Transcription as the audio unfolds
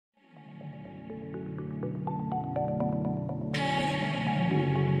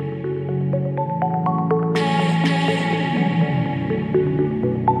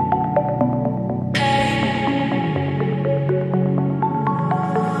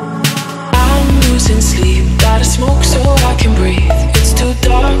breathe. It's too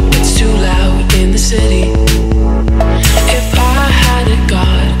dark, it's too loud in the city. If I had a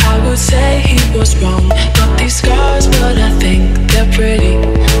god, I would say he was wrong. Got these scars, but I think they're pretty.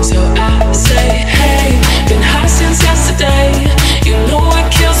 So I say, hey, been high since yesterday. You know it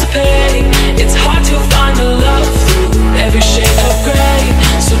kills the pain. It's hard to find the love through every shade of grey.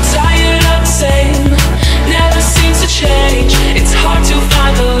 So tired of the same, never seems to change. It's hard to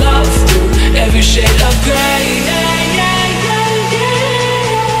find the love through every shade of grey.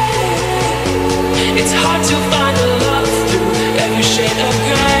 It's hard to find the love through every shade of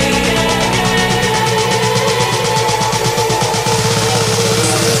grey.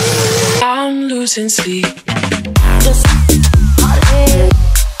 I'm losing sleep. Just heartache,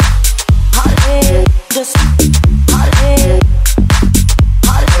 heartache, just heartache,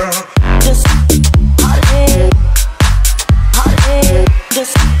 heartache, just heartache, heartache,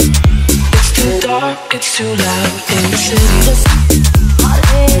 just. It's too dark, it's too loud in the city. Just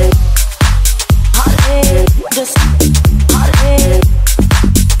heartache, heartache, just heartache,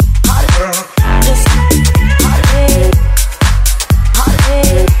 heartache, just heartache,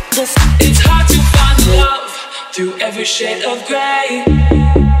 heartache, just. It's hard to find love through every shade of grey.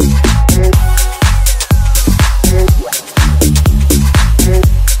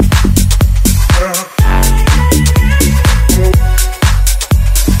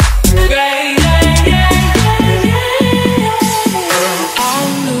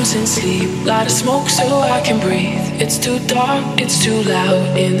 Light a smoke so I can breathe. It's too dark, it's too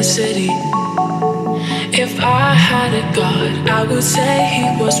loud in the city. If I had a god, I would say he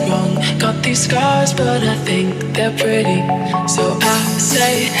was wrong. Got these scars, but I think they're pretty. So I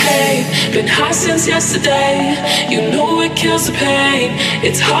say, hey, been high since yesterday. You know it kills the pain.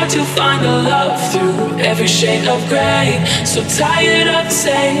 It's hard to find the love through every shade of grey. So tired of the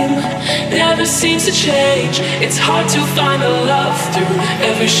same, never seems to change. It's hard to find the love through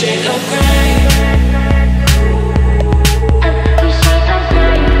every shade of grey.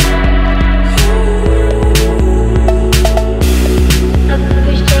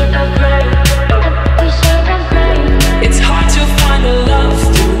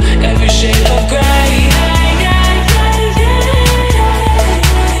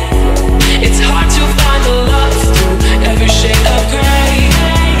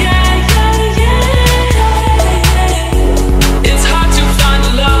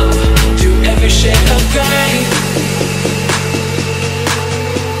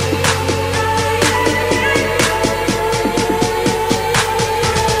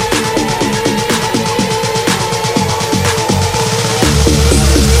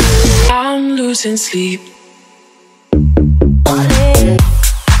 Losing sleep.